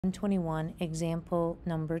p121 example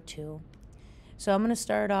number 2. So I'm going to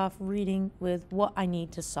start off reading with what I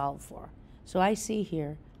need to solve for. So I see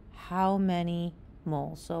here how many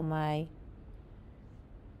moles. So I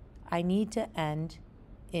need to end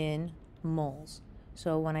in moles.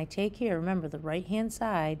 So when I take here, remember the right hand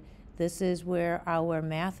side, this is where our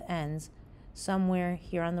math ends, somewhere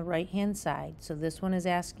here on the right hand side. So this one is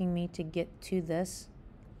asking me to get to this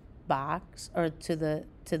box, or to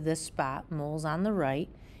this spot, moles on the right,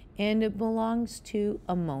 and it belongs to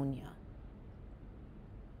ammonia.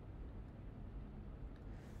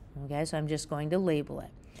 Okay, so I'm just going to label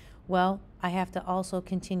it. Well, I have to also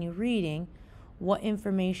continue reading. What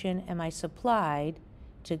information am I supplied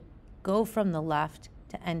to go from the left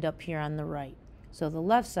to end up here on the right? So the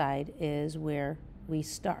left side is where we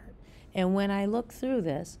start. And when I look through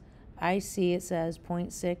this, I see it says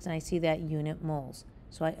 0.6 and I see that unit moles.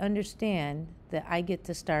 So I understand that I get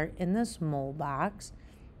to start in this mole box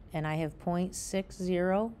and I have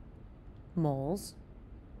 0.60 moles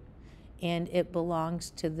and it belongs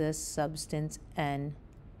to this substance N2.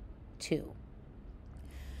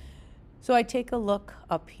 So I take a look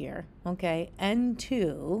up here, okay?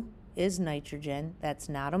 N2 is nitrogen, that's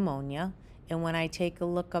not ammonia. And when I take a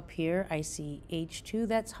look up here, I see H2,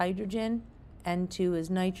 that's hydrogen, N2 is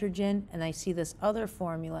nitrogen, and I see this other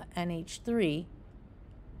formula, NH3.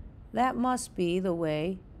 That must be the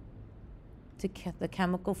way to the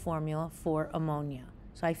chemical formula for ammonia.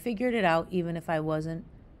 So I figured it out even if I wasn't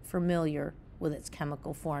familiar with its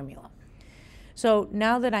chemical formula. So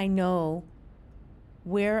now that I know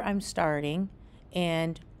where I'm starting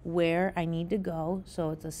and where I need to go,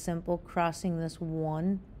 so it's a simple crossing this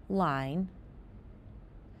one line,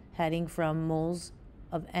 heading from moles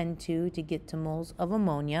of N2 to get to moles of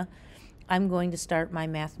ammonia, I'm going to start my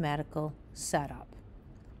mathematical setup.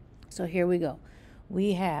 So here we go.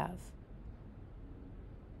 We have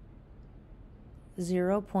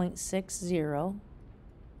 0.60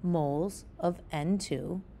 moles of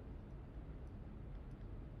N2.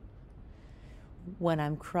 When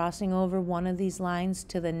I'm crossing over one of these lines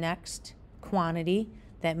to the next quantity,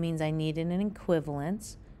 that means I need an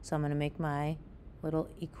equivalence. So I'm going to make my little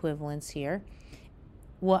equivalence here.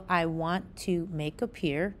 What I want to make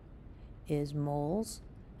appear is moles.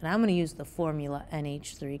 And I'm going to use the formula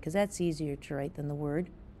NH3 because that's easier to write than the word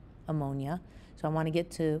ammonia. So I want to get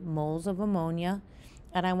to moles of ammonia,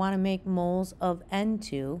 and I want to make moles of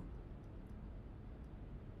N2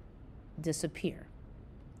 disappear.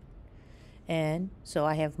 And so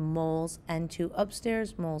I have moles N2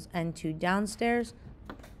 upstairs, moles N2 downstairs.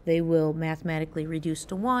 They will mathematically reduce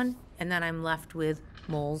to 1, and then I'm left with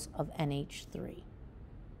moles of NH3.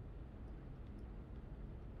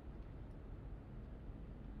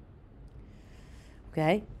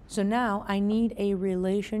 Okay, so now I need a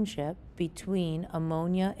relationship between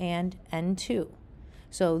ammonia and N2.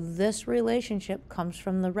 So this relationship comes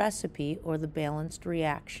from the recipe or the balanced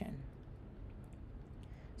reaction.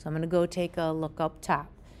 So I'm going to go take a look up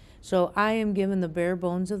top. So I am given the bare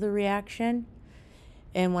bones of the reaction,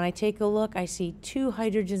 and when I take a look, I see 2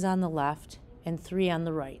 hydrogens on the left and 3 on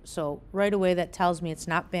the right. So right away that tells me it's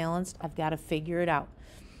not balanced. I've got to figure it out.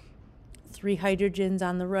 3 hydrogens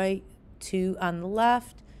on the right, 2 on the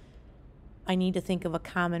left. I need to think of a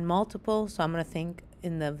common multiple, so I'm going to think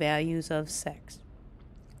in the values of 6.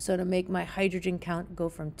 So to make my hydrogen count go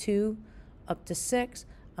from 2 up to 6,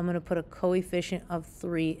 I'm going to put a coefficient of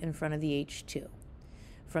 3 in front of the H2.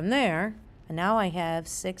 From there, now I have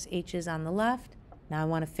 6 H's on the left. Now I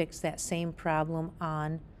want to fix that same problem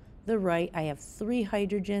on the right. I have 3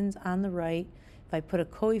 hydrogens on the right. If I put a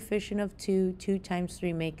coefficient of 2, 2 times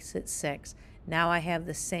 3 makes it 6. Now I have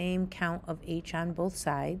the same count of H on both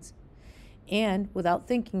sides. And without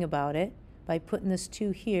thinking about it, by putting this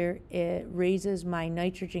 2 here, it raises my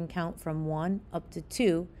nitrogen count from 1 up to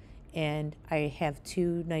 2, and I have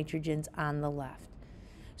 2 nitrogens on the left.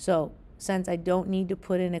 So since I don't need to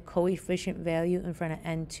put in a coefficient value in front of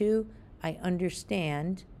N2, I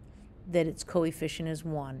understand that its coefficient is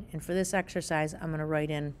 1. And for this exercise, I'm going to write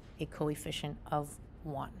in a coefficient of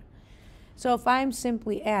 1. So if I'm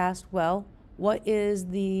simply asked, well, what is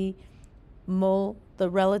the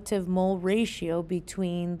relative mole ratio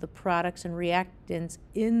between the products and reactants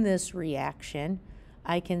in this reaction,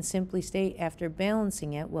 I can simply state after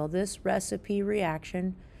balancing it, well, this recipe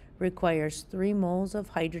reaction requires 3 moles of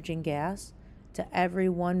hydrogen gas to every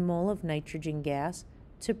 1 mole of nitrogen gas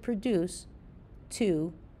to produce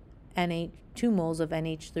 2 moles of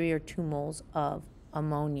NH3 or 2 moles of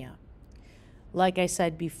ammonia. Like I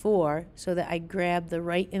said before, so that I grab the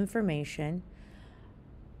right information,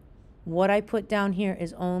 what I put down here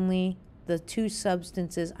is only the two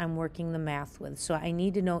substances I'm working the math with. So I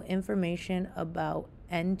need to know information about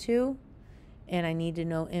N2, and I need to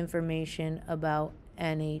know information about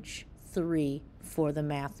NH3 for the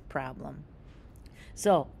math problem.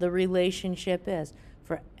 So the relationship is,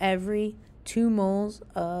 for every 2 moles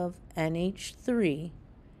of NH3,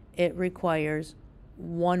 it requires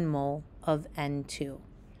 1 mole of N2.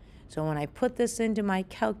 So when I put this into my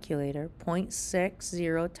calculator,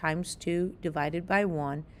 0.60 times 2 divided by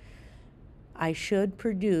 1, I should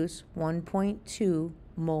produce 1.2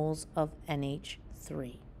 moles of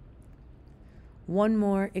NH3. One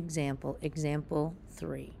more example, example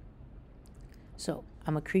 3. So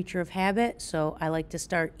I'm a creature of habit, so I like to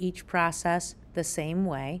start each process the same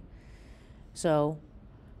way. So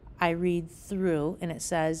I read through, and it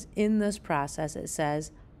says, in this process, it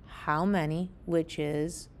says how many, which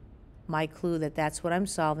is my clue that that's what I'm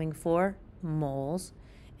solving for, moles.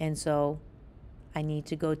 And so I need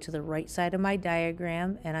to go to the right side of my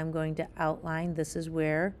diagram, and I'm going to outline, this is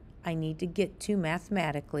where I need to get to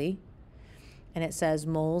mathematically. And it says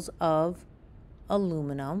moles of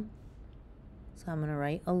aluminum. So I'm going to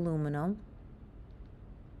write aluminum,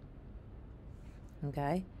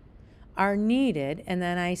 okay, are needed. And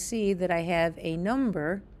then I see that I have a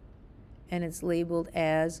number, and it's labeled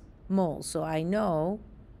as moles. So I know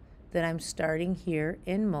that I'm starting here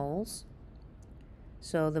in moles.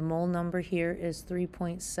 So the mole number here is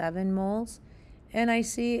 3.7 moles. And I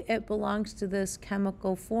see it belongs to this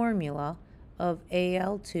chemical formula of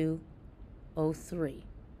Al2O3.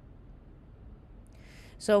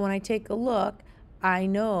 So when I take a look, I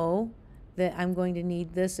know that I'm going to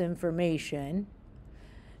need this information.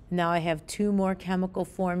 Now I have 2 more chemical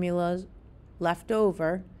formulas left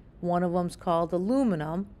over. One of them's called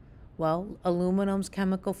aluminum. Well, aluminum's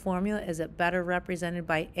chemical formula, is it better represented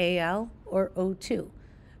by Al or O2?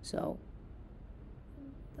 So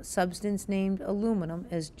the substance named aluminum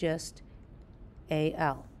is just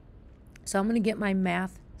Al. So I'm going to get my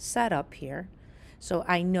math set up here. So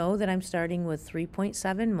I know that I'm starting with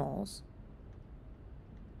 3.7 moles.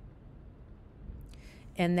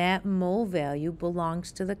 And that mole value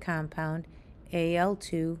belongs to the compound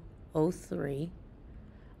Al2O3.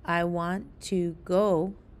 I want to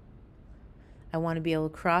be able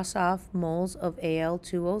to cross off moles of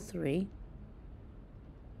Al2O3.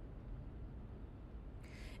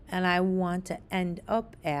 And I want to end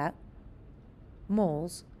up at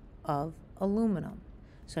moles of aluminum.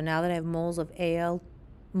 So now that I have moles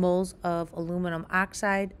of aluminum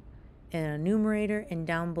oxide in a numerator, and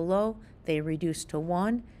down below they reduce to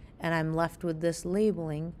 1, and I'm left with this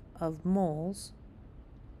labeling of moles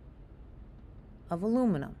of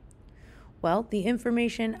aluminum. Well, the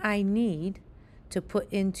information I need to put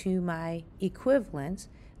into my equivalents,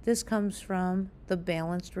 this comes from the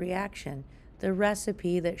balanced reaction, the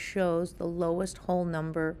recipe that shows the lowest whole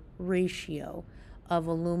number ratio of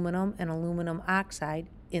aluminum and aluminum oxide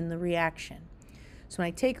in the reaction. So when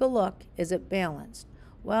I take a look, is it balanced?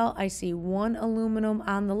 Well, I see 1 aluminum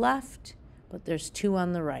on the left, but there's 2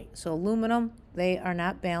 on the right. So aluminum, they are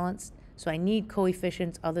not balanced, so I need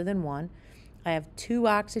coefficients other than 1. I have 2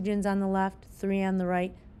 oxygens on the left, 3 on the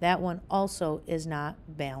right. That one also is not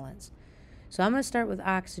balanced. So I'm going to start with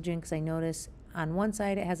oxygen, because I notice on one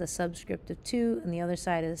side it has a subscript of 2, and the other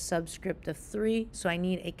side is a subscript of 3. So I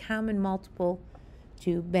need a common multiple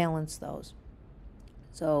to balance those.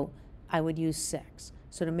 So I would use 6.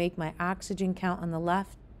 So to make my oxygen count on the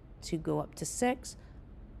left to go up to 6,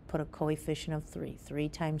 put a coefficient of 3. 3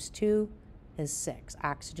 times 2 is 6,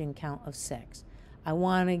 oxygen count of 6. I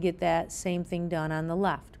want to get that same thing done on the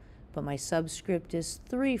left, but my subscript is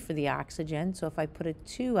 3 for the oxygen, so if I put a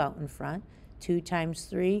 2 out in front, 2 times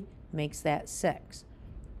 3 makes that 6.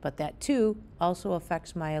 But that 2 also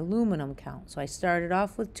affects my aluminum count. So I started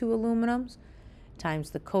off with 2 aluminums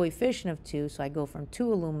times the coefficient of 2, so I go from 2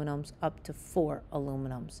 aluminums up to 4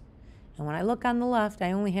 aluminums. And when I look on the left,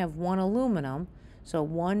 I only have 1 aluminum, so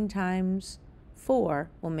 1 times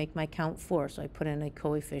 4 will make my count 4, so I put in a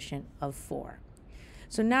coefficient of 4.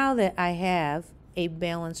 So now that I have a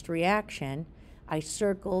balanced reaction, I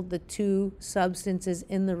circled the 2 substances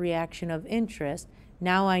in the reaction of interest.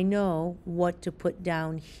 Now I know what to put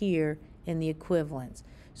down here in the equivalents.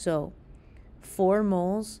 So 4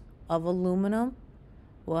 moles of aluminum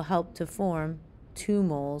will help to form 2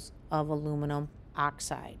 moles of aluminum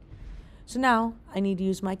oxide. So now I need to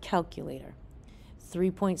use my calculator.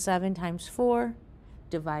 3.7 times 4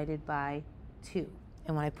 divided by 2.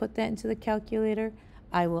 And when I put that into the calculator,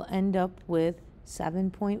 I will end up with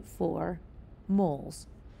 7.4 moles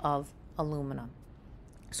of aluminum.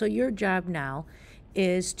 So your job now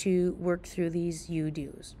is to work through these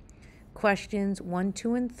you-dos. Questions 1,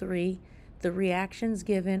 2, and 3, the reactions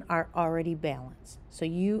given are already balanced. So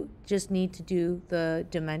you just need to do the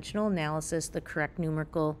dimensional analysis, the correct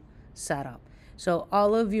numerical setup. So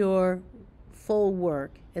all of your full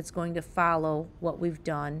work, it's going to follow what we've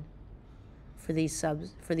done for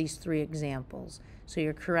these three examples. So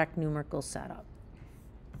your correct numerical setup.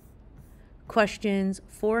 Questions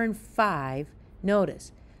 4 and 5,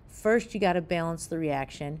 notice, first you got to balance the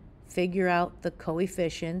reaction, figure out the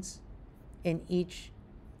coefficients in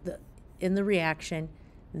the reaction,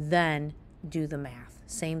 then do the math.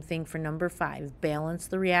 Same thing for number 5. Balance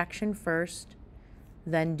the reaction first,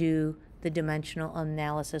 then do the dimensional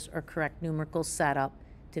analysis or correct numerical setup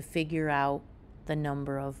to figure out the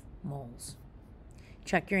number of moles.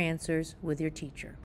 Check your answers with your teacher.